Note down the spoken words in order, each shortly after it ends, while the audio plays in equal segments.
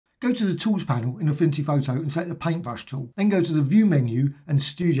Go to the Tools panel in Affinity Photo and select the Paintbrush tool. Then go to the View menu and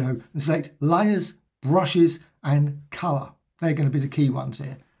Studio and select Layers, Brushes and Colour. They're going to be the key ones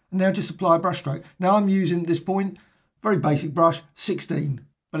here. And now just apply a brush stroke. Now I'm using at this point, very basic brush, 16.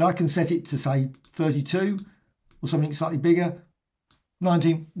 But I can set it to say 32 or something slightly bigger,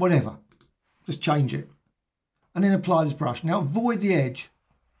 19, whatever. Just change it. And then apply this brush. Now avoid the edge.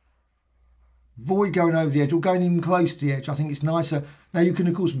 Avoid going over the edge or going even close to the edge. I think it's nicer. Now you can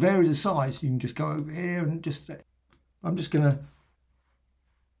of course vary the size. You can just go over here and just, I'm just going to,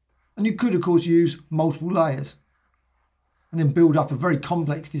 and you could of course use multiple layers and then build up a very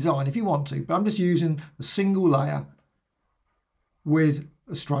complex design if you want to. But I'm just using a single layer with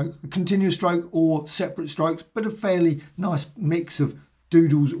a stroke, a continuous stroke or separate strokes, but a fairly nice mix of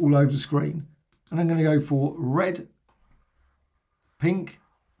doodles all over the screen. And I'm going to go for red, pink,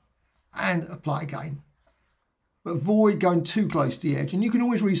 and apply again. But avoid going too close to the edge. And you can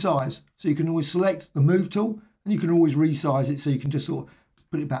always resize. So you can always select the move tool and you can always resize it so you can just sort of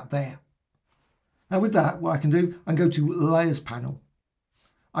put it back there. Now with that, what I can do, I can go to Layers panel.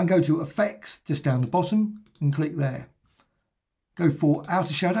 I can go to Effects just down the bottom and click there. Go for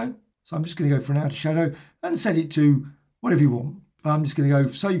Outer Shadow. So I'm just going to go for an outer shadow and set it to whatever you want. But I'm just going to go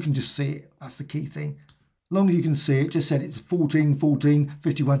so you can just see it. That's the key thing. As long as you can see it, just set it to 14, 14,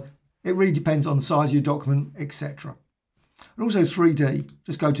 51. It really depends on the size of your document, etc. And also 3D,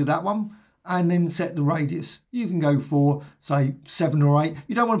 just go to that one and then set the radius. You can go for, say, 7 or 8.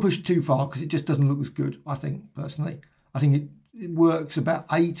 You don't want to push it too far because it just doesn't look as good, I think, personally. I think it works about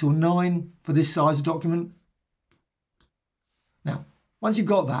 8 or 9 for this size of document. Now, once you've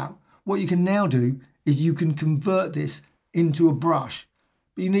got that, what you can now do is you can convert this into a brush.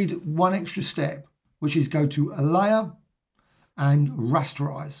 But you need one extra step, which is go to a layer and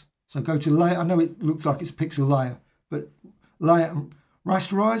rasterize. So go to layer. I know it looks like it's pixel layer, but layer and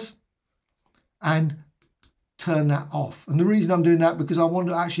rasterize and turn that off. And the reason I'm doing that because I want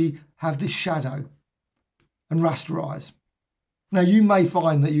to actually have this shadow and rasterize. Now you may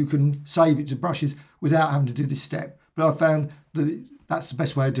find that you can save it to brushes without having to do this step, but I found that that's the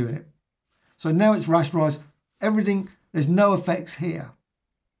best way of doing it. So now it's rasterized. Everything, there's no effects here.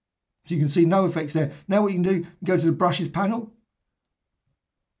 So you can see no effects there. Now what you can do, you go to the brushes panel.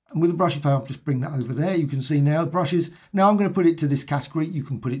 And with the brushes panel, just bring that over there. You can see now brushes. Now I'm going to put it to this category. You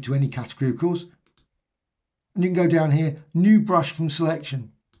can put it to any category, of course. And you can go down here, new brush from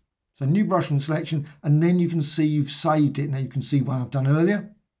selection. So new brush from selection, and then you can see you've saved it. Now you can see one I've done earlier.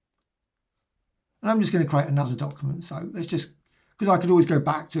 And I'm just going to create another document. So let's just, because I could always go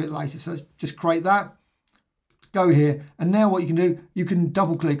back to it later. So let's just create that. Go here. And now what you can do, you can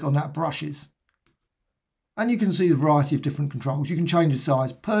double click on that brushes. And you can see the variety of different controls. You can change the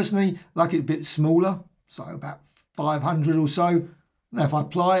size. Personally, I like it a bit smaller, so about 500 or so. Now if I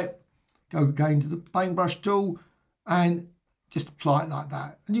apply it, go again to the paintbrush tool and just apply it like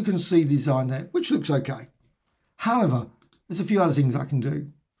that. And you can see the design there, which looks okay. However, there's a few other things I can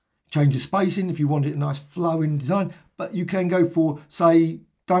do. Change the spacing if you want it a nice flowing design, but you can go for, say,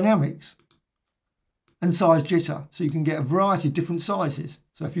 dynamics and size jitter. So you can get a variety of different sizes.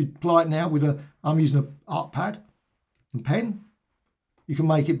 So if you apply it now with a, I'm using an art pad and pen, you can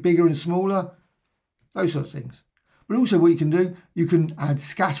make it bigger and smaller, those sort of things. But also what you can do, you can add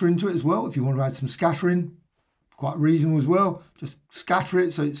scatter into it as well. If you want to add some scattering, quite reasonable as well. Just scatter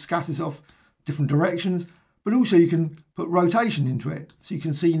it so it scatters off different directions. But also you can put rotation into it. So you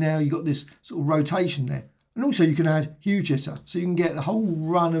can see now you've got this sort of rotation there. And also you can add hue jitter. So you can get the whole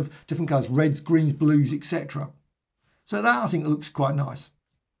run of different colours, reds, greens, blues, etc. So that I think looks quite nice.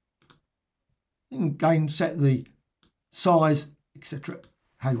 You can again set the size, etc.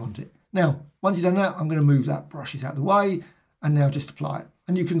 how you want it. Now, once you've done that, I'm going to move that brushes out of the way and now just apply it.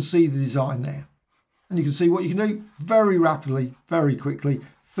 And you can see the design there. And you can see what you can do very rapidly, very quickly,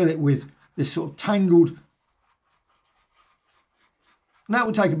 fill it with this sort of tangled. And that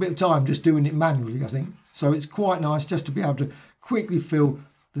will take a bit of time just doing it manually, I think. So it's quite nice just to be able to quickly fill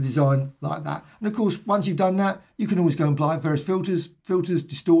the design like that. And of course, once you've done that, you can always go and apply various filters,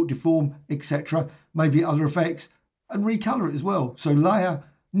 distort, deform, etc. Maybe other effects and recolor it as well. So layer,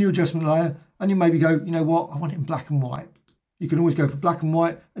 new adjustment layer, and you maybe go, you know what, I want it in black and white. You can always go for black and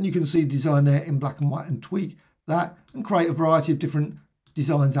white and you can see the design there in black and white and tweak that and create a variety of different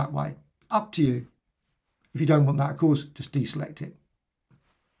designs that way. Up to you. If you don't want that, of course, just deselect it.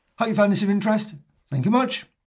 Hope you found this of interest. Thank you much.